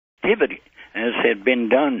productivity, as had been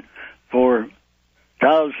done for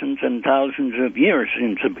thousands and thousands of years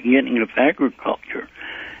since the beginning of agriculture.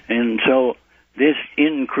 And so this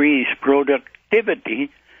increased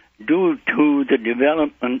productivity due to the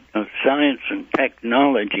development of science and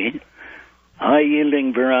technology,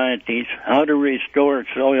 high-yielding varieties, how to restore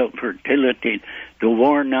soil fertility to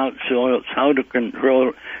worn-out soils, how to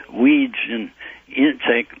control weeds and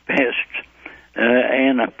insect pests,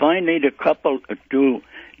 and finally to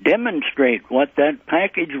demonstrate what that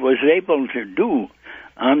package was able to do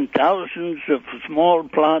on thousands of small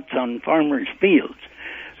plots on farmers' fields,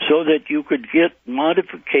 so that you could get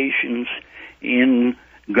modifications in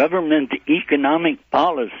government economic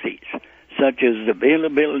policies, such as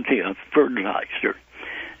availability of fertilizer,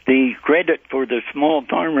 the credit for the small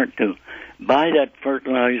farmer to buy that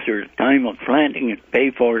fertilizer at time of planting and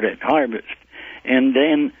pay for it at harvest, and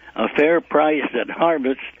then a fair price at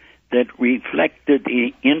harvest that reflected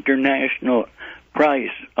the international price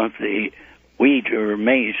of the wheat or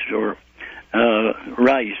maize or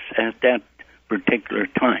rice at that particular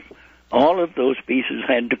time. All of those pieces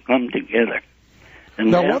had to come together.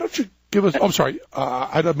 And now, why don't you give us... I'm sorry,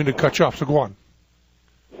 I don't mean to cut you off, so go on.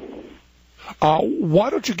 Why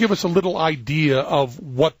don't you give us a little idea of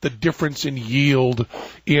what the difference in yield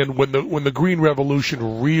in when the Green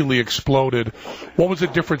Revolution really exploded? What was the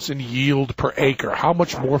difference in yield per acre? How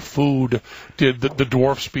much more food did the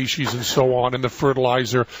dwarf species and so on, and the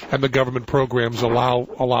fertilizer and the government programs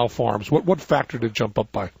allow farms? What factor did it jump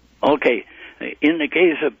up by? Okay, in the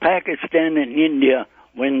case of Pakistan and India,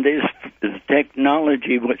 when this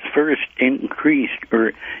technology was first increased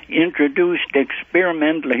or introduced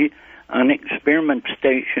experimentally on experiment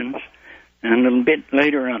stations, and a bit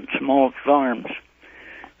later on small farms,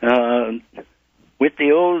 with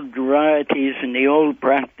the old varieties and the old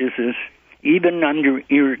practices, even under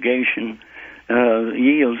irrigation,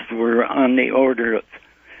 yields were on the order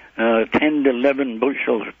of 10 to 11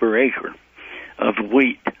 bushels per acre of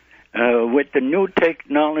wheat. With the new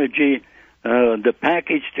technology, the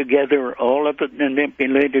package together, all of it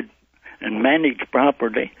manipulated and managed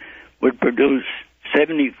properly, would produce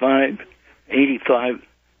 75, 85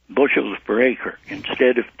 bushels per acre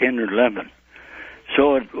instead of 10 or 11.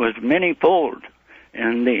 So it was many-fold.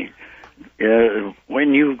 And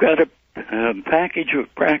when you've got a package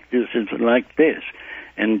of practices like this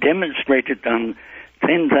and demonstrated on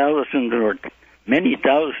 10,000 or many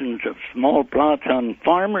thousands of small plots on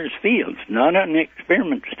farmers' fields, not on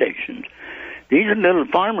experiment stations, these are little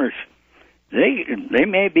farmers. They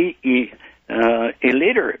may be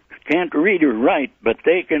illiterate, can't read or write, but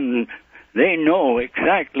they know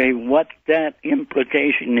exactly what that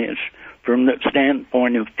implication is from the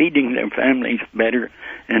standpoint of feeding their families better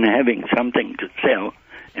and having something to sell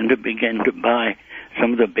and to begin to buy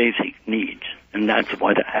some of the basic needs. And that's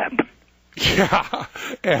what happened. Yeah,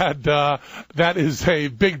 and that is a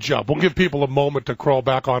big jump. We'll give people a moment to crawl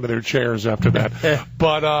back onto their chairs after that.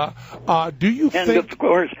 But do you think... And, of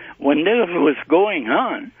course, when this was going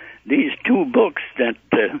on, these two books that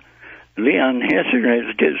Leon Hesser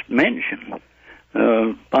has just mentioned,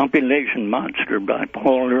 Population Monster by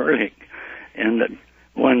Paul Ehrlich, and the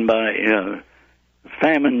one by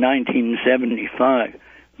Famine 1975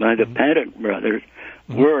 by the Paddock brothers,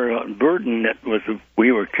 were a burden that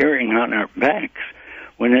we were carrying on our backs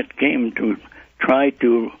when it came to try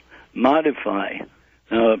to modify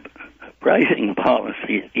pricing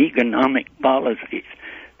policies, economic policies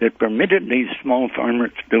that permitted these small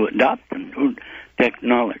farmers to adopt the new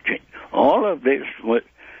technology. All of this was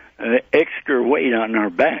extra weight on our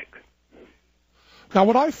back. Now,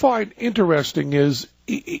 what I find interesting is,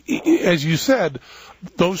 as you said,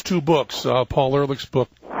 those two books, Paul Ehrlich's book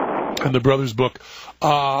and the brothers' book,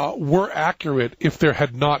 were accurate if there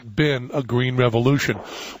had not been a Green Revolution.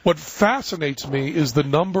 What fascinates me is the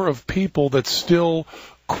number of people that still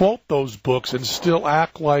quote those books and still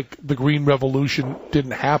act like the Green Revolution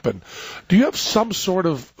didn't happen. Do you have some sort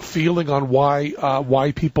of feeling on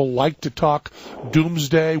why people like to talk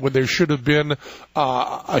doomsday when there should have been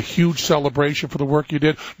a huge celebration for the work you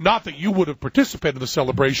did? Not that you would have participated in the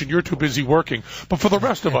celebration, you're too busy working, but for the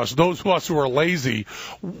rest of us, those of us who are lazy,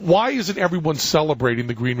 why isn't everyone celebrating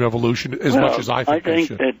the Green Revolution as much as I think they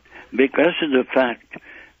should? I think that because of the fact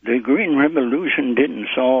the Green Revolution didn't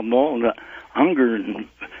solve all the hunger and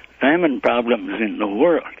famine problems in the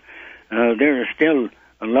world. There are still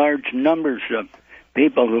large numbers of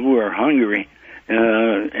people who are hungry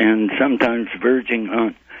and sometimes verging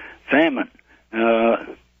on famine.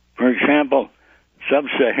 For example,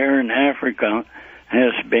 sub-Saharan Africa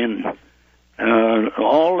has been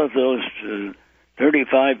all of those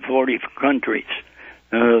 35, 40 countries.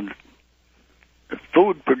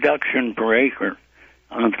 food production per acre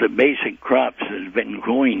of the basic crops has been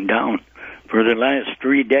going down for the last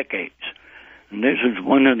 3 decades. And this is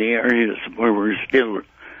one of the areas where we're still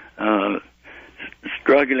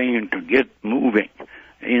struggling to get moving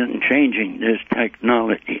in changing this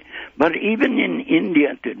technology. But even in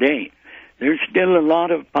India today, there's still a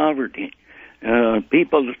lot of poverty.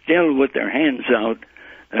 People still with their hands out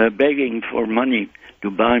begging for money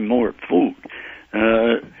to buy more food.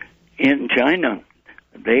 In China,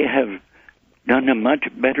 they have done a much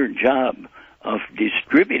better job of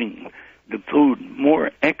distributing the food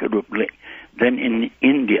more equitably than in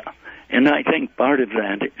India. And I think part of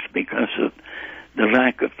that is because of the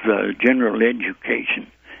lack of general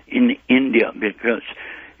education in India, because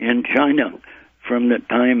in China, from the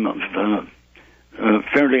time of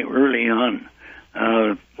fairly early on,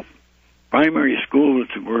 primary schools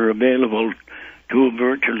were available to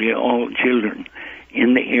virtually all children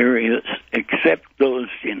in the areas except those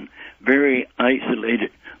in very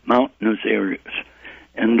isolated mountainous areas.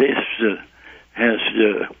 And this has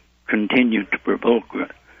continued to provoke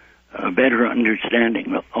a better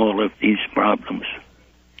understanding of all of these problems.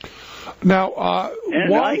 Now, and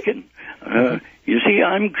why? I can, you see,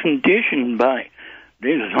 I'm conditioned by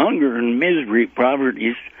this hunger and misery,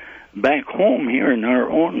 poverty back home here in our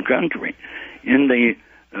own country, in the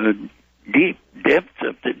deep depths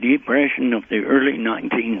of the Depression of the early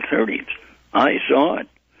 1930s. I saw it.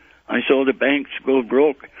 I saw the banks go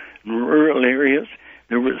broke in rural areas.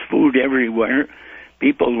 There was food everywhere.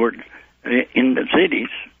 People were in the cities.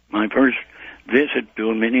 My first visit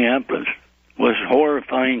to Minneapolis was a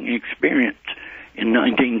horrifying experience in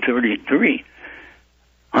 1933.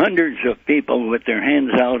 Hundreds of people with their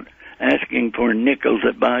hands out asking for nickels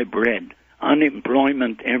to buy bread.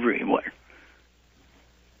 Unemployment everywhere.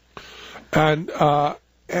 And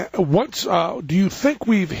once, do you think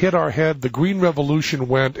we've hit our head? The Green Revolution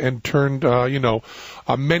went and turned,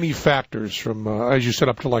 many factors from, as you said,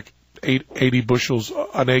 up to like 80 bushels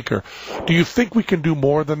an acre. Do you think we can do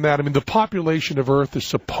more than that? I mean, the population of Earth is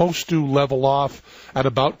supposed to level off at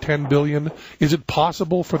about 10 billion. Is it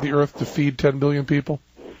possible for the Earth to feed 10 billion people?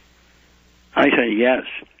 I say yes.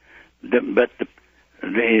 But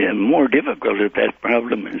the more difficult of that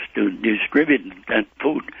problem is to distribute that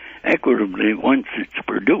food equitably once it's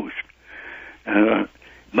produced.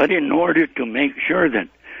 But in order to make sure that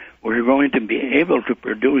we're going to be able to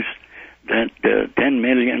produce that 10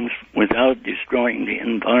 million without destroying the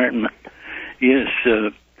environment, is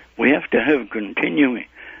we have to have continuing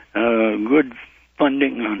good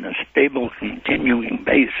funding on a stable, continuing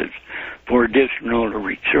basis for additional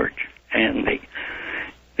research. And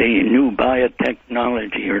the new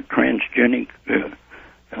biotechnology or transgenic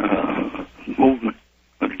movement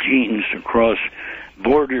of genes across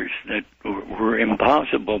borders that were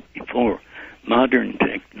impossible before modern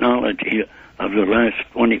technology of the last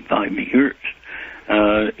 25 years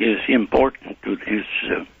is important to this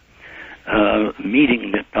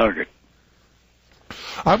meeting the target.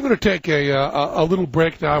 I'm going to take a little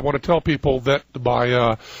break now. I want to tell people that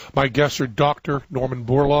my guests are Dr. Norman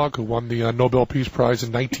Borlaug, who won the Nobel Peace Prize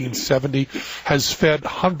in 1970, has fed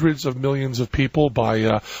hundreds of millions of people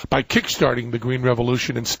by kickstarting the Green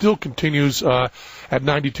Revolution, and still continues at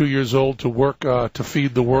 92 years old to work to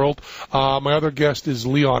feed the world. My other guest is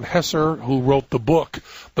Leon Hesser, who wrote the book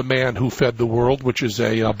The Man Who Fed the World, which is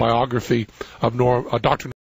a biography of Dr.